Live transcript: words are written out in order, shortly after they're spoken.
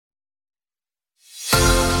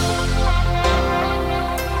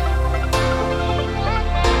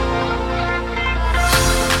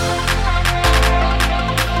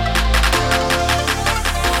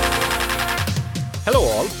Hello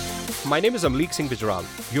all, my name is Amleek Singh Bijral,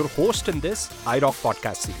 your host in this iRock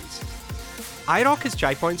podcast series. iRock is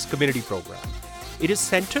Chai Point's community program. It is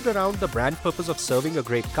centered around the brand purpose of serving a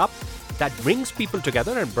great cup that brings people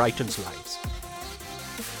together and brightens lives.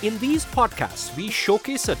 In these podcasts, we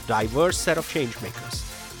showcase a diverse set of change makers.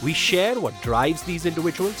 We share what drives these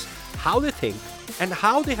individuals, how they think, and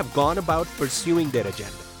how they have gone about pursuing their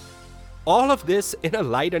agenda. All of this in a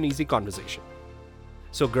light and easy conversation.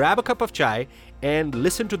 So grab a cup of chai and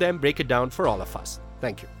listen to them break it down for all of us.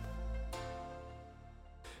 Thank you.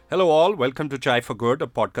 Hello all, welcome to Chai for Good, a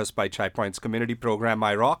podcast by Chai Point's community program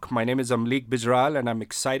iRock. My name is Amleek Bijral and I'm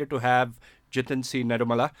excited to have Jithin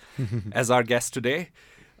Nedumala as our guest today.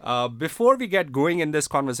 Before we get going in this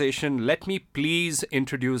conversation, let me please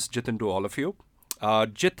introduce Jithin to all of you.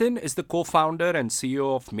 Jithin is the co-founder and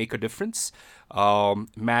CEO of Make a Difference,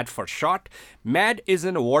 MAD for short. MAD is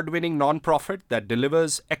an award-winning non-profit that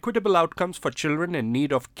delivers equitable outcomes for children in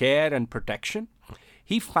need of care and protection.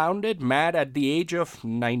 He founded MAD at the age of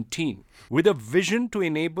 19 with a vision to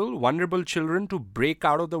enable vulnerable children to break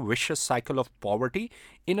out of the vicious cycle of poverty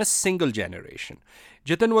in a single generation.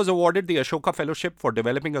 Jithin was awarded the Ashoka Fellowship for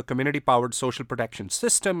developing a community-powered social protection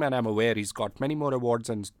system, and I'm aware he's got many more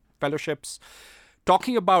awards and fellowships.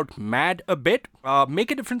 Talking about MAD a bit,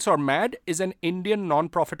 Make a Difference or MAD is an Indian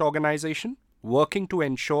non-profit organization working to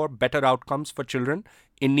ensure better outcomes for children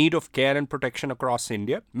in need of care and protection across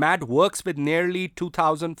India. MAD works with nearly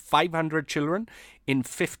 2,500 children in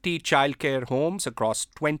 50 childcare homes across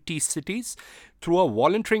 20 cities through a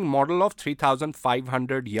volunteering model of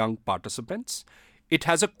 3,500 young participants. It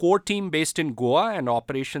has a core team based in Goa and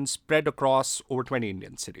operations spread across over 20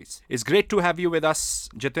 Indian cities. It's great to have you with us,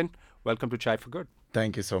 Jithin. Welcome to Chai for Good.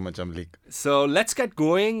 Thank you so much, Amleek. So let's get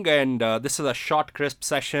going. And this is a short, crisp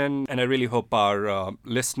session. And I really hope our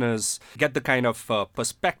listeners get the kind of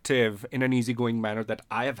perspective in an easygoing manner that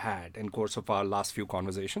I have had in course of our last few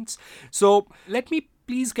conversations. So let me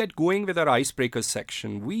please get going with our icebreakers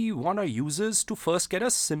section. We want our users to first get a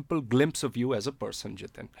simple glimpse of you as a person,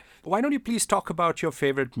 Jithin. Why don't you please talk about your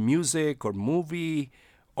favorite music or movie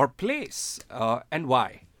or place and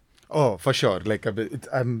why? Oh, for sure.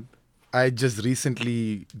 I just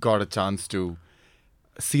recently got a chance to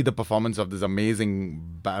see the performance of this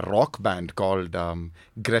amazing rock band called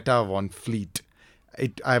Greta Van Fleet.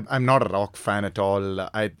 I'm not a rock fan at all.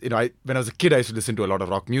 When I was a kid, I used to listen to a lot of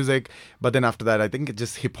rock music, but then after that, I think it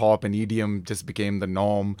just hip hop and EDM just became the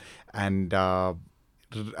norm. And I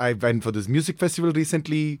went for this music festival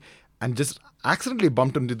recently and just accidentally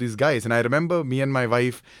bumped into these guys. And I remember me and my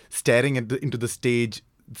wife staring into the stage,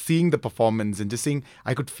 seeing the performance and just seeing,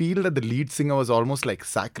 I could feel that the lead singer was almost like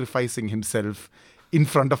sacrificing himself in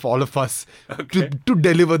front of all of us to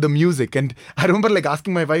deliver the music. And I remember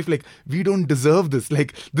asking my wife, we don't deserve this.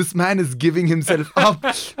 This man is giving himself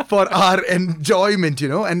up for our enjoyment,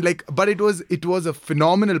 and but it was a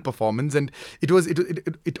phenomenal performance, and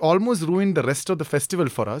it almost ruined the rest of the festival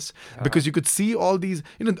for us because you could see all these,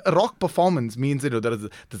 a rock performance means, there's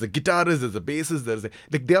a guitarist, there's a bassist,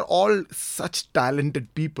 they're all such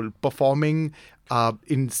talented people performing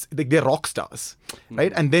they're rock stars,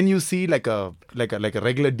 right? And then you see like a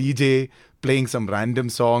regular DJ playing some random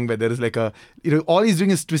song where there is all he's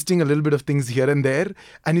doing is twisting a little bit of things here and there,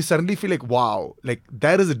 and you suddenly feel wow,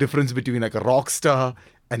 there is a difference between a rock star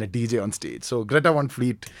and a DJ on stage. So Greta Van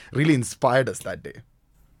Fleet really inspired us that day.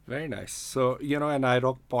 Very nice. So, an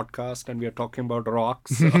iRock podcast and we are talking about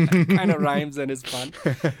rocks, so it kind of rhymes and is fun.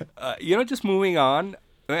 Just moving on.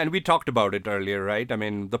 And we talked about it earlier, right? I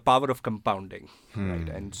mean, the power of compounding, right?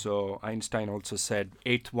 And so Einstein also said,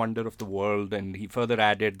 eighth wonder of the world. And he further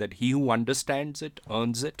added that he who understands it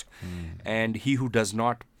earns it, and he who does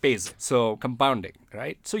not pays it. So compounding,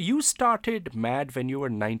 right? So you started MAD when you were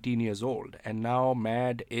 19 years old, and now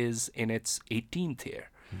MAD is in its 18th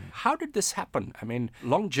year. How did this happen? I mean,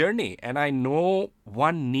 long journey. And I know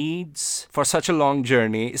one needs, for such a long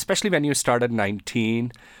journey, especially when you start at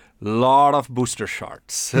 19, lot of booster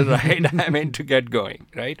shots, right? I mean, to get going,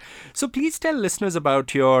 right? So please tell listeners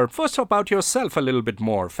about yourself a little bit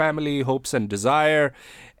more, family, hopes and desire.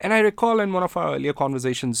 And I recall in one of our earlier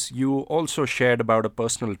conversations, you also shared about a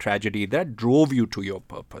personal tragedy that drove you to your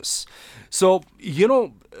purpose. So,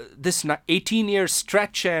 this 18-year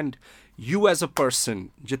stretch and you as a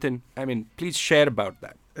person, Jithin, I mean, please share about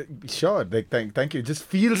that. Sure. Thank you. It just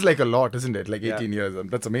feels like a lot, isn't it? 18 years.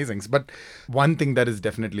 That's amazing. But one thing that is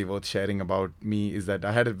definitely worth sharing about me is that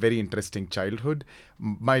I had a very interesting childhood.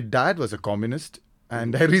 My dad was a communist.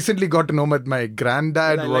 And I recently got to know that my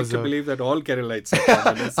granddad I was like to believe that all Keralites are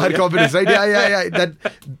communists. are communists, right? Yeah. That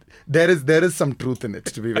there is some truth in it,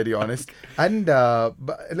 to be very honest. And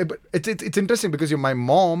but it's interesting because my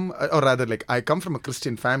mom, or rather, like I come from a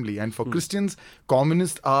Christian family, and for Christians,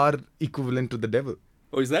 communists are equivalent to the devil.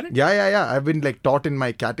 Oh, is that it? Yeah. I've been like taught in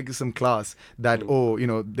my catechism class that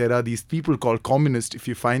there are these people called communists. If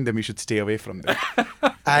you find them, you should stay away from them.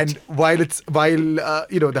 And while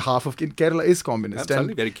the half of Kerala is communist. I'm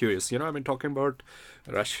suddenly very curious. I've been talking about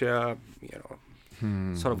Russia,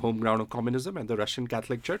 sort of home ground of communism and the Russian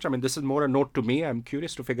Catholic Church. I mean, this is more a note to me. I'm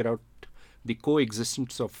curious to figure out the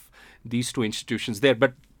coexistence of these two institutions there.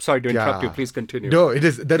 But sorry to interrupt you. Please continue. No, it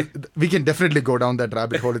is. We can definitely go down that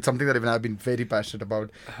rabbit hole. It's something that even I've been very passionate about.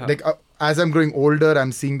 Like as I'm growing older,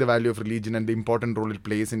 I'm seeing the value of religion and the important role it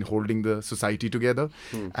plays in holding the society together.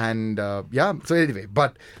 And so anyway,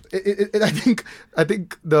 but I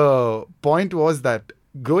think the point was that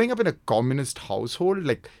growing up in a communist household,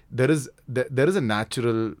 like there is a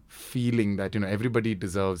natural feeling that everybody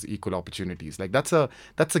deserves equal opportunities. Like that's a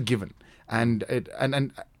given, and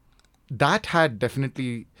that had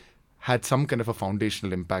definitely had some kind of a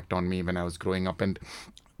foundational impact on me when I was growing up. And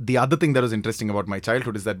the other thing that was interesting about my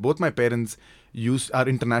childhood is that both my parents are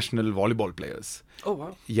international volleyball players. Oh,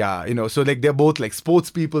 wow. Yeah, so like they're both like sports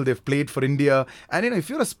people. They've played for India. And, if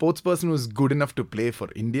you're a sports person who's good enough to play for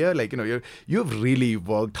India, like, you've really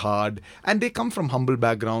worked hard, and they come from humble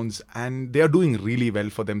backgrounds and they are doing really well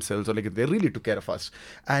for themselves, or like they really took care of us.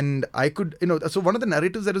 And I could, so one of the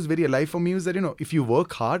narratives that was very alive for me was that, if you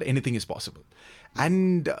work hard, anything is possible.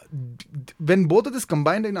 And when both of this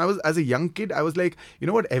combined, and as a young kid, I was like, you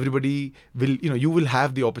know what, everybody will, you will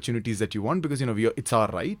have the opportunities that you want because, it's our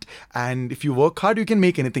right. And if you work hard, you can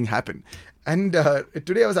make anything happen. And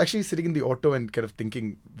today I was actually sitting in the auto and kind of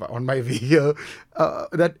thinking on my way here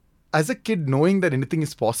that as a kid, knowing that anything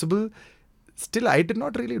is possible, still I did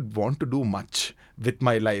not really want to do much with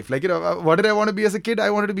my life. Like, what did I want to be as a kid?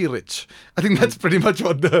 I wanted to be rich. I think that's pretty much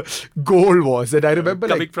what the goal was. And I remember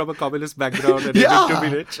coming from a communist background and wanting to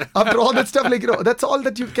be rich. After all that stuff, like, that's all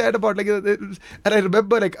that you cared about. Like, and I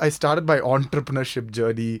remember, like, I started my entrepreneurship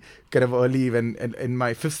journey kind of early when in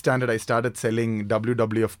my 5th standard, I started selling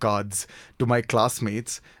WWF cards to my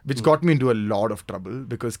classmates, which got me into a lot of trouble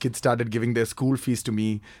because kids started giving their school fees to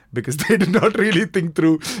me because they did not really think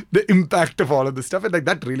through the impact of all of this stuff. And like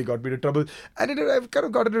that really got me into trouble. And I've kind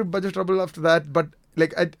of got into a bunch of trouble after that. But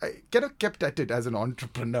like I kind of kept at it as an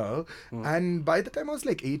entrepreneur. And by the time I was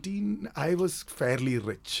like 18, I was fairly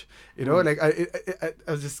rich. Like I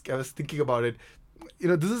was thinking about it.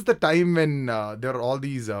 This is the time when there are all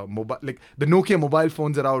these mobile, like the Nokia mobile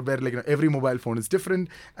phones are out where like every mobile phone is different.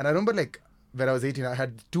 And I remember like when I was 18, I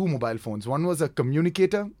had 2 mobile phones. One was a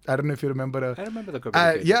communicator. I don't know if you remember. I remember the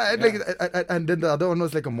communicator. And then the other one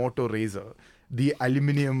was like a Moto Razor, the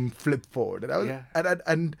aluminium flip phone.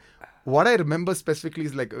 And what I remember specifically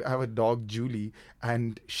is like I have a dog, Julie,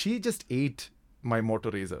 and she just ate my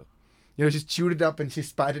Moto Razor. She chewed it up and she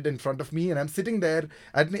spat it in front of me, and I'm sitting there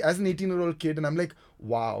as an 18-year-old kid, and I'm like,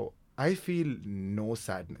 wow, I feel no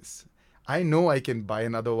sadness. I know I can buy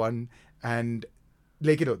another one, and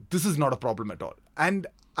like, this is not a problem at all. And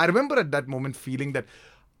I remember at that moment feeling that,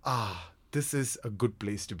 this is a good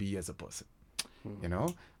place to be as a person,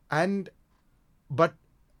 but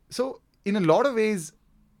so in a lot of ways,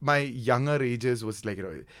 my younger ages was like,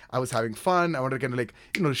 I was having fun. I wanted to kind of like,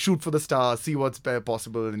 shoot for the stars, see what's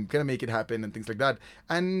possible and kind of make it happen and things like that.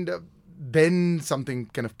 And then something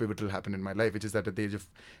kind of pivotal happened in my life, which is that at the age of,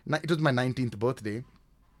 it was my 19th birthday.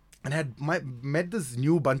 And I had met this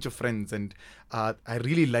new bunch of friends, and I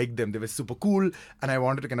really liked them. They were super cool, and I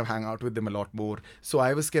wanted to kind of hang out with them a lot more. So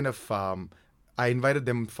I was kind of, I invited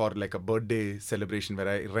them for like a birthday celebration where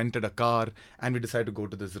I rented a car, and we decided to go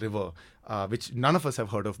to this river, which none of us have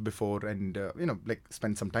heard of before, and, like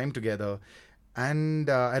spend some time together.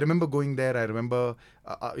 And I remember going there. I remember,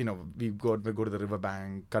 we go to the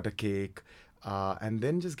riverbank, cut a cake, and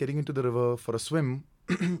then just getting into the river for a swim.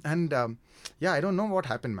 And I don't know what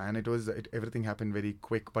happened, man. Everything happened very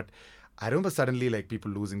quick, but I remember suddenly like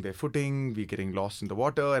people losing their footing, we getting lost in the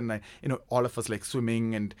water, and all of us like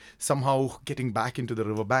swimming and somehow getting back into the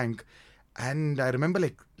riverbank. And I remember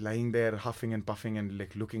like lying there huffing and puffing and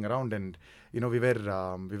like looking around, and we were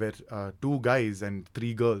 2 guys and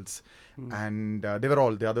 3 girls, and they were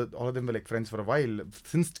all of them were like friends for a while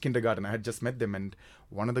since kindergarten. I had just met them, and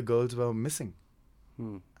one of the girls were missing.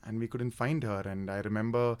 And we couldn't find her. And I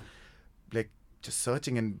remember like just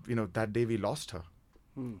searching, and that day we lost her.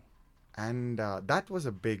 And that was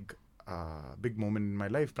a big big moment in my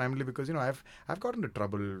life, primarily because I've got into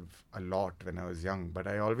trouble a lot when I was young, but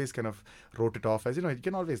I always kind of wrote it off as you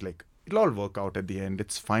can always it'll all work out at the end,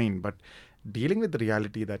 it's fine. But dealing with the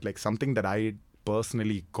reality that something that I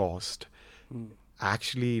personally caused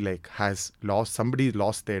actually has somebody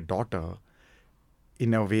lost their daughter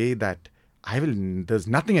in a way that there's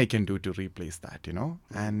nothing I can do to replace that,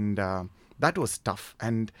 and that was tough.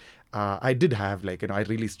 And I did have I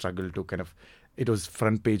really struggled to it was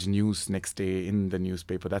front page news next day in the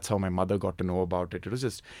newspaper. That's how my mother got to know about it. It was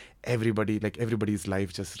just everybody's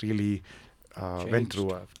life just really went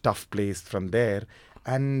through a tough place from there.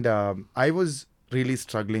 And I was really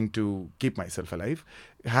struggling to keep myself alive,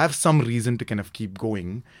 have some reason to kind of keep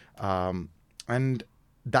going. And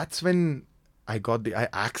that's when I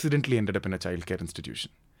accidentally ended up in a childcare institution.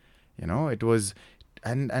 It was,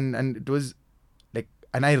 and it was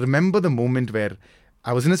and I remember the moment where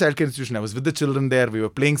I was in a childcare institution. I was with the children there. We were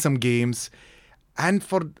playing some games. And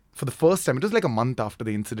for the first time, it was like a month after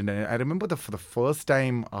the incident. And I remember for the first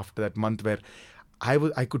time after that month where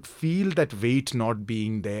I could feel that weight not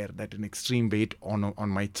being there, that an extreme weight on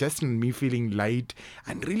my chest, and me feeling light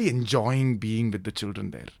and really enjoying being with the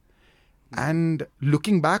children there. And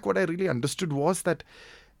looking back, what I really understood was that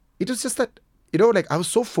it was just that, I was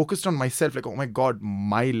so focused on myself, oh my God,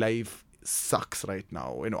 my life sucks right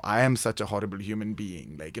now. I am such a horrible human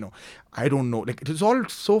being. I don't know. It was all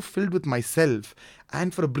so filled with myself.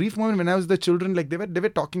 And for a brief moment when I was with the children, they were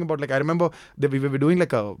talking about, I remember we were doing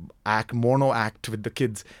a mono act with the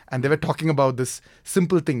kids, and they were talking about this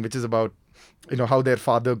simple thing, which is about, how their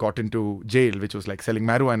father got into jail, which was selling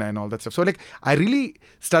marijuana and all that stuff. So I really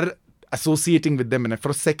started associating with them. And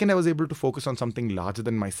for a second, I was able to focus on something larger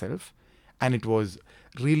than myself. And it was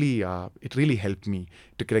really, it really helped me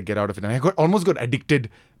to get out of it. And I almost got addicted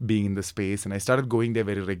being in the space. And I started going there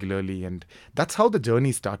very regularly. And that's how the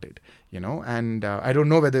journey started, And I don't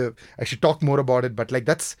know whether I should talk more about it. But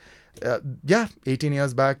that's, 18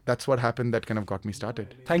 years back, that's what happened that kind of got me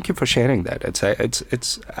started. Thank you for sharing that.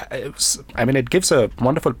 It gives a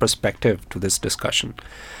wonderful perspective to this discussion.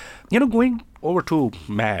 Going over to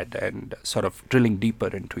MAD and sort of drilling deeper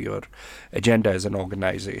into your agenda as an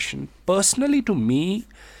organization, personally to me,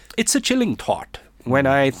 it's a chilling thought when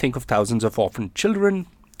I think of thousands of orphaned children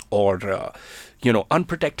or,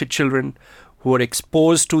 unprotected children who are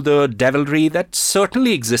exposed to the devilry that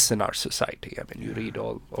certainly exists in our society. You read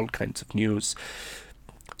all kinds of news.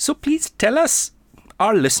 So please tell us,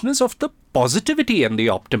 our listeners, of the positivity and the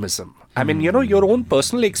optimism. Your own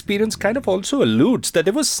personal experience kind of also alludes that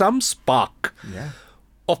there was some spark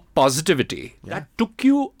of positivity that took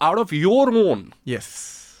you out of your own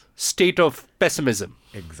state of pessimism,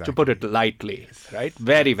 to put it lightly, right?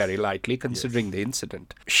 Very, very lightly, considering the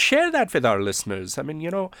incident. Share that with our listeners.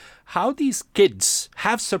 How these kids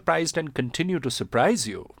have surprised and continue to surprise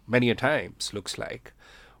you many a times, looks like,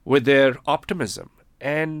 with their optimism.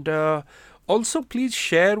 And also, please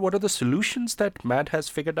share what are the solutions that MAD has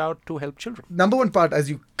figured out to help children. Number one part, as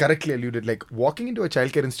you correctly alluded, walking into a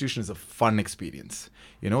childcare institution is a fun experience.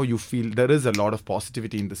 You feel there is a lot of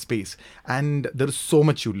positivity in the space, and there is so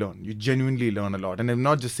much you learn. You genuinely learn a lot. And I'm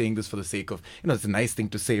not just saying this for the sake of, it's a nice thing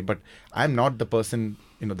to say, but I'm not the person,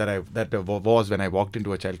 that was when I walked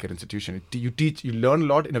into a childcare institution. You learn a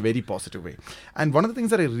lot in a very positive way. And one of the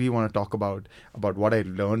things that I really want to talk about what I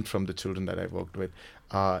learned from the children that I worked with,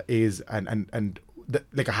 is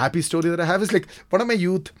a happy story that I have is one of my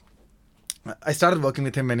youth. I started working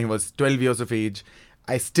with him when he was 12 years of age.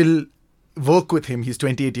 I still work with him. He's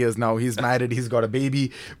 28 years now. He's married. He's got a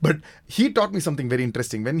baby. But he taught me something very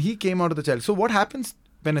interesting. When he came out of the child. So what happens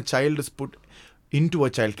when a child is put into a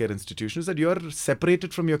childcare institution is that you're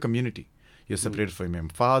separated from your community. You're separated from your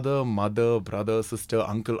father, mother, brother, sister,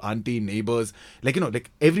 uncle, auntie, neighbors.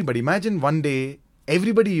 Everybody. Imagine one day,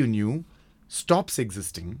 everybody you knew stops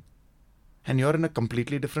existing and you're in a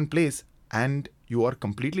completely different place and you are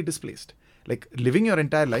completely displaced. Living your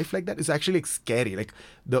entire life like that is actually scary.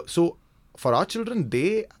 So for our children,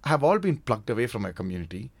 they have all been plucked away from our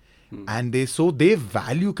community. And they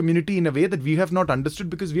value community in a way that we have not understood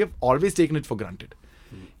because we have always taken it for granted,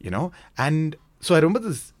 And so I remember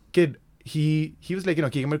this kid, he was he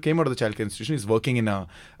came out of the childcare institution. He's working in a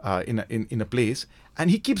place, and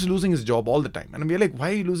he keeps losing his job all the time. And we're like,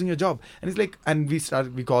 why are you losing your job? And he's and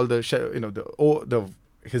we call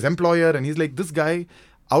his employer, and he's like, this guy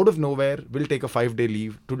out of nowhere will take a 5-day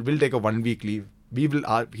leave, will take a 1-week leave.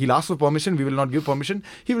 He'll ask for permission. We will not give permission.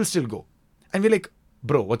 He will still go. And we're like,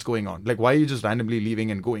 bro, what's going on? Why are you just randomly leaving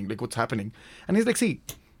and going? What's happening? And he's like, see,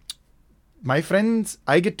 my friends,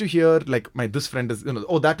 I get to hear, this friend is,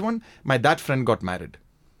 that friend got married.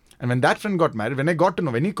 And when that friend got married, when I got to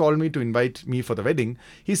know, when he called me to invite me for the wedding,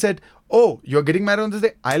 he said, "Oh, you're getting married on this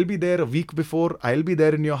day? I'll be there a week before. I'll be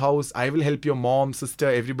there in your house. I will help your mom, sister,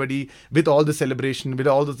 everybody with all the celebration, with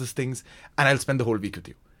all those things. And I'll spend the whole week with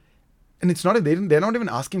you." And it's not, they're not even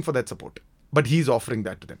asking for that support. But he's offering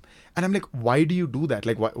that to them. And I'm like, why do you do that?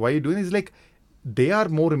 Like, why are you doing this? He's like, they are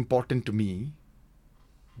more important to me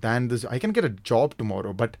than this. I can get a job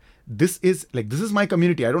tomorrow, but this is my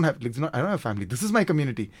community. I don't have family. This is my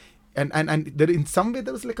community. And there, in some way,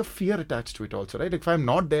 there was like a fear attached to it also, right? Like, if I'm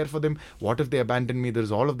not there for them, what if they abandon me?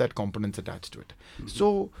 There's all of that components attached to it. Mm-hmm.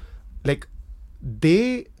 So, like,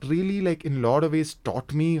 they really, like, in a lot of ways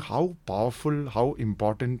taught me how powerful, how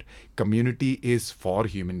important community is for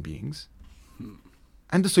human beings.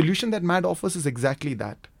 And the solution that MAD offers is exactly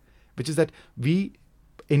that, which is that we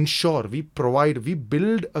ensure, we provide, we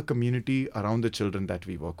build a community around the children that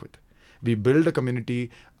we work with. We build a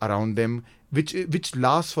community around them which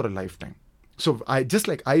lasts for a lifetime. So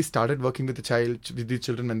I started working with these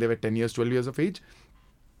children when they were 10 years, 12 years of age.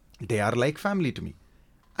 They are like family to me.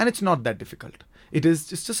 And it's not that difficult. It's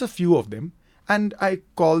just a few of them. And I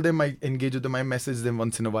call them, I engage with them, I message them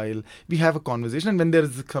once in a while. We have a conversation. And when there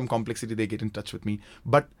is some complexity, they get in touch with me.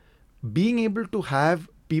 But being able to have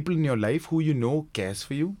people in your life who you know cares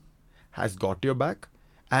for you, has got your back.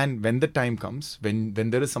 And when the time comes, when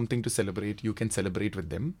there is something to celebrate, you can celebrate with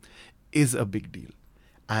them, is a big deal.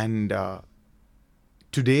 And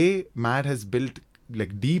today, MAD has built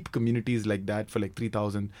like deep communities like that for like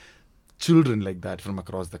 3,000 children like that from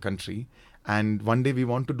across the country. And one day we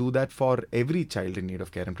want to do that for every child in need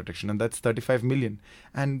of care and protection. And that's 35 million.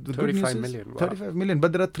 And the 35 million. Wow. 35 million.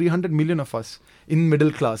 But there are 300 million of us in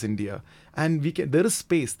middle class India. And there is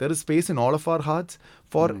space. There is space in all of our hearts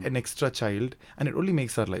for an extra child. And it only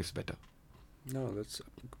makes our lives better. No,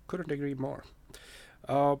 couldn't agree more.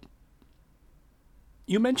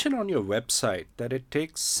 You mentioned on your website that it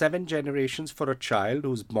takes 7 generations for a child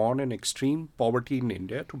who's born in extreme poverty in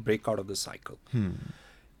India to break out of the cycle.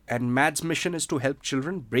 And MAD's mission is to help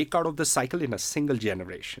children break out of the cycle in a single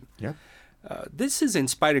generation. Yeah. This is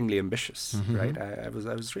inspiringly ambitious, right? I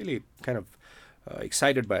was really kind of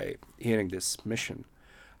excited by hearing this mission.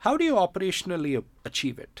 How do you operationally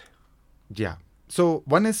achieve it? Yeah. So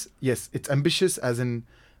one is, yes, it's ambitious as in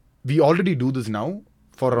we already do this now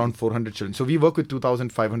for around 400 children. So we work with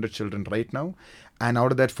 2,500 children right now. And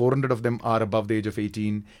out of that, 400 of them are above the age of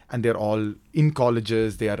 18. And they're all in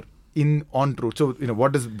colleges. They are on route. So,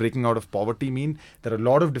 what does breaking out of poverty mean? There are a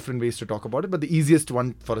lot of different ways to talk about it, but the easiest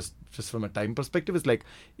one for us, just from a time perspective, is like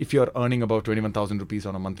if you're earning about 21,000 rupees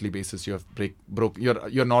on a monthly basis, you have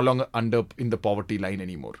you're no longer in the poverty line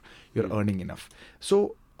anymore. You're earning enough.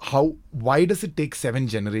 So why does it take 7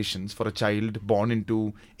 generations for a child born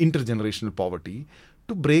into intergenerational poverty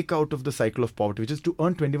to break out of the cycle of poverty, which is to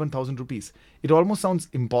earn 21,000 rupees. It almost sounds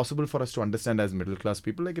impossible for us to understand as middle class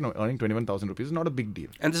people. Like, earning 21,000 rupees is not a big deal.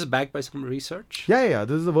 And this is backed by some research? Yeah.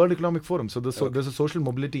 This is the World Economic Forum. So there's a social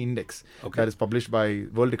mobility index that is published by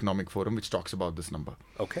World Economic Forum, which talks about this number.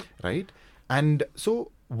 Okay. Right? And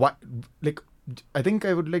so I think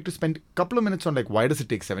I would like to spend a couple of minutes on why does it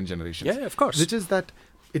take 7 generations? Yeah, of course. Which is that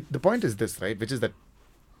the point is this, right? Which is that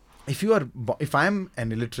if I'm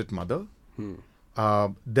an illiterate mother,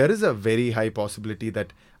 there is a very high possibility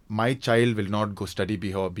that my child will not go study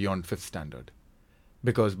beyond 5th standard.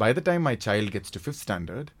 Because by the time my child gets to 5th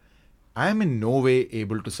standard, I am in no way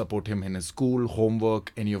able to support him in his school,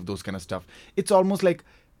 homework, any of those kind of stuff. It's almost like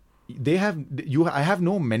I have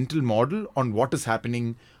no mental model on what is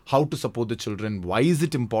happening, how to support the children, why is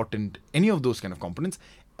it important, any of those kind of components.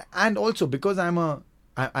 And also because I'm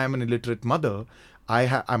an illiterate mother,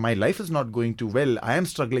 my life is not going too well. I am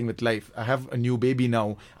struggling with life. I have a new baby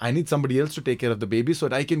now. I need somebody else to take care of the baby so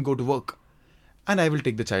that I can go to work. And I will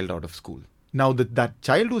take the child out of school. Now, that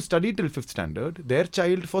child who studied till 5th standard, their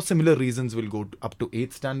child for similar reasons will go up to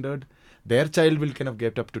 8th standard. Their child will kind of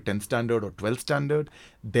get up to 10th standard or 12th standard.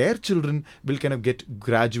 Their children will kind of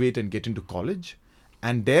graduate and get into college.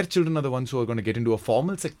 And their children are the ones who are going to get into a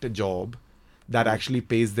formal sector job that actually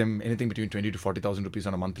pays them anything between 20 to 40,000 rupees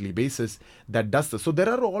on a monthly basis that does this. So there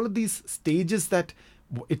are all of these stages that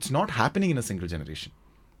it's not happening in a single generation,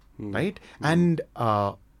 right? And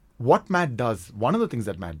what MAD does, one of the things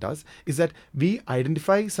that MAD does is that we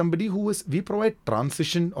identify somebody we provide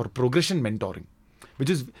transition or progression mentoring, which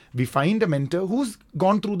is we find a mentor who's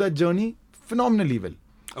gone through that journey phenomenally well.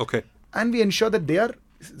 Okay. And we ensure that they are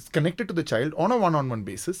connected to the child on a one-on-one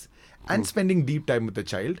basis and spending deep time with the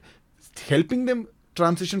child, helping them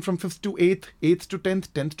transition from 5th to 8th, 8th to 10th,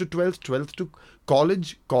 10th to 12th, 12th to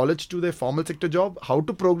college, college to their formal sector job, how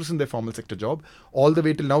to progress in their formal sector job, all the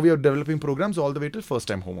way till now we are developing programs all the way till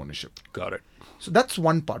first-time home ownership. Got it. So that's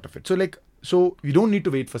one part of it. So you don't need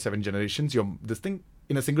to wait for 7 generations. This thing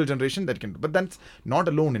in a single generation that can, but that's not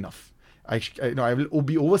alone enough. I will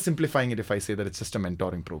be oversimplifying it if I say that it's just a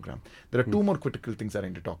mentoring program. There are 2 more critical things I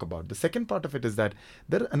need to talk about. The second part of it is that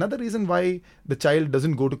another reason why the child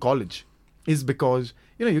doesn't go to college is because,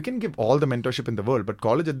 you can give all the mentorship in the world, but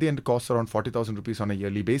college at the end costs around 40,000 rupees on a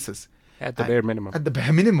yearly basis. At the bare minimum. At the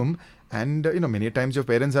bare minimum. And, many times your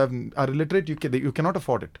parents are illiterate, you cannot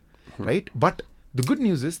afford it, right? But the good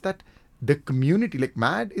news is that the community, like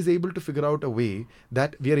MAD, is able to figure out a way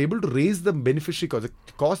that we are able to raise the beneficiary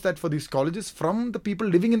cost that for these colleges from the people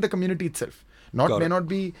living in the community itself. May not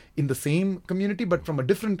be in the same community, but from a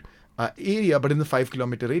different area, but in the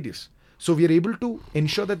 5-kilometer radius. So we are able to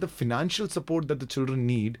ensure that the financial support that the children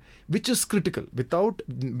need, which is critical,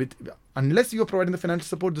 unless you are providing the financial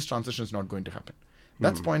support, this transition is not going to happen.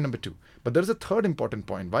 That's point number 2. But there is a third important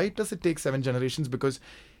point. Why does it take 7 generations? Because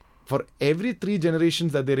for every 3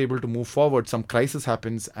 generations that they're able to move forward, some crisis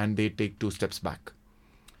happens and they take 2 steps back.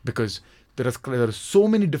 Because there are so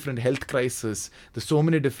many different health crises, there's so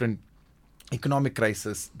many different economic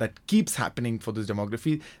crises that keeps happening for this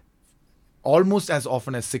demography, almost as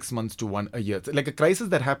often as 6 months to a year. Like a crisis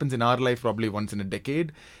that happens in our life probably once in a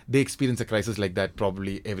decade, they experience a crisis like that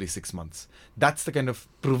probably every 6 months. That's the kind of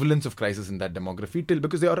prevalence of crisis in that demography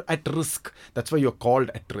because they are at risk. That's why you're called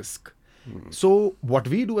at risk. So what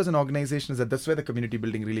we do as an organization is that's where the community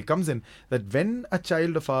building really comes in, that when a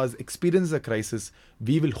child of ours experiences a crisis,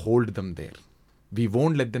 we will hold them there. We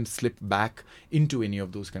won't let them slip back into any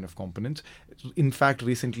of those kind of components. In fact,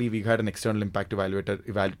 recently we had an external impact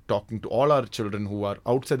evaluator talking to all our children who are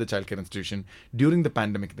outside the childcare institution during the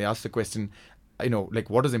pandemic. They asked the question,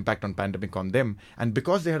 what is the impact on pandemic on them? And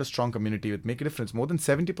because they had a strong community with Make a Difference, more than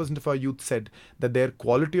 70% of our youth said that their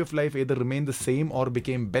quality of life either remained the same or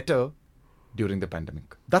became better during the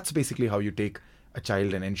pandemic. That's basically how you take a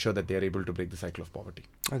child and ensure that they are able to break the cycle of poverty.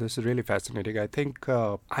 Oh, this is really fascinating. I think,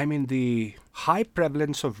 the high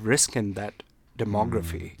prevalence of risk in that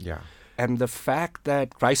demography and the fact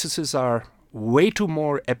that crises are way too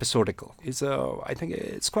more episodical is, I think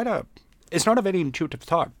it's not a very intuitive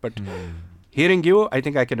thought, but hearing you, I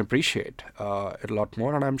think I can appreciate it a lot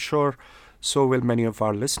more, and I'm sure so will many of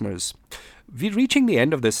our listeners. We're reaching the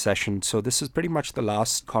end of this session, so this is pretty much the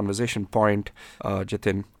last conversation point,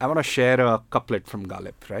 Jithin. I want to share a couplet from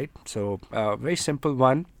Ghalib, right? So, very simple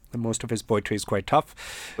one. Most of his poetry is quite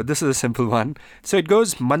tough, but this is a simple one. So it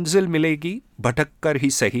goes, Manzil milegi, bhatak kar hi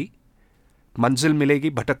sahi. Manzil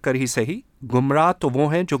milegi, bhatak kar hi sahi. Gumrah to wo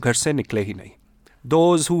hain jo ghar se nikle hi nahi.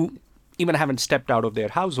 Those who even haven't stepped out of their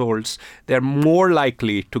households, they're more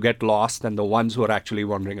likely to get lost than the ones who are actually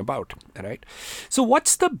wandering about, right? So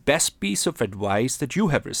what's the best piece of advice that you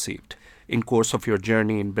have received in course of your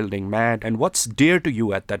journey in building MAD, and what's dear to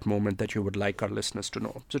you at that moment that you would like our listeners to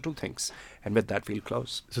know? So 2 things, and with that we'll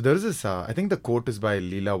close. So there is this, I think the quote is by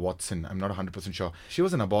Leela Watson. I'm not 100% sure. She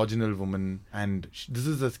was an Aboriginal woman, and this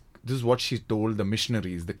is what she told the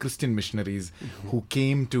missionaries, the Christian missionaries who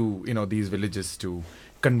came to these villages to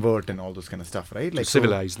convert and all those kind of stuff, right? Like to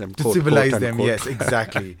civilize them. To civilize them, yes,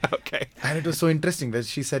 exactly. Okay. And it was so interesting that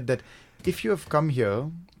she said that if you have come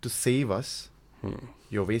here to save us,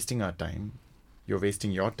 you're wasting our time. You're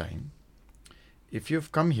wasting your time. If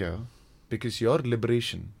you've come here because your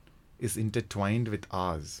liberation is intertwined with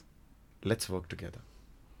ours, let's work together.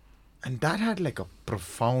 And that had like a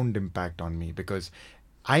profound impact on me, because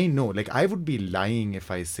I know, I would be lying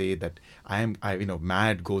if I say that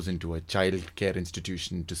MAD goes into a child care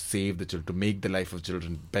institution to save the children, to make the life of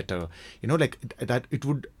children better. That it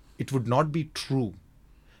would not be true.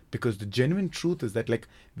 Because the genuine truth is that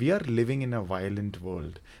we are living in a violent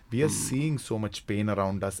world. We are seeing so much pain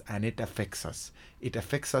around us, and it affects us. It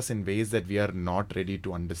affects us in ways that we are not ready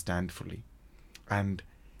to understand fully. And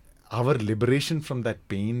our liberation from that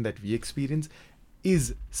pain that we experience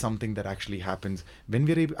is something that actually happens when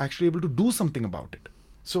we are actually able to do something about it.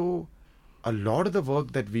 So a lot of the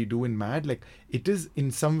work that we do in MAD, it is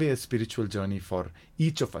in some way a spiritual journey for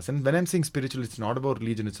each of us. And when I'm saying spiritual, it's not about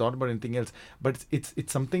religion, it's not about anything else, but it's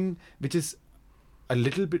something which is a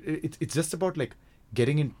little bit, it's just about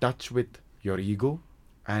getting in touch with your ego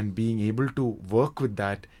and being able to work with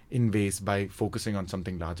that in ways by focusing on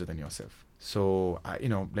something larger than yourself. So,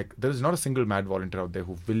 there is not a single MAD volunteer out there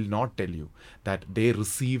who will not tell you that they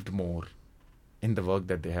received more in the work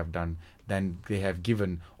that they have done than they have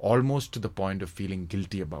given, almost to the point of feeling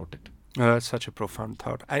guilty about it. That's such a profound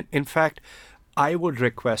thought. In fact, I would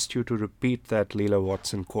request you to repeat that Leela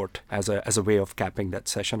Watson quote as a way of capping that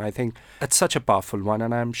session. I think it's such a powerful one,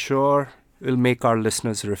 and I'm sure will make our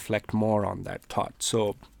listeners reflect more on that thought.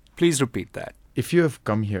 So please repeat that. If you have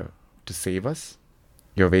come here to save us,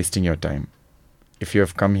 you're wasting your time. If you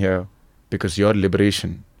have come here because your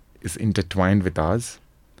liberation is intertwined with ours,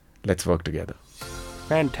 let's work together.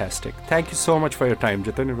 Fantastic. Thank you so much for your time,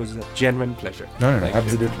 Jithin. It was a genuine pleasure. No, Thank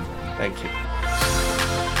absolutely. you. Thank you.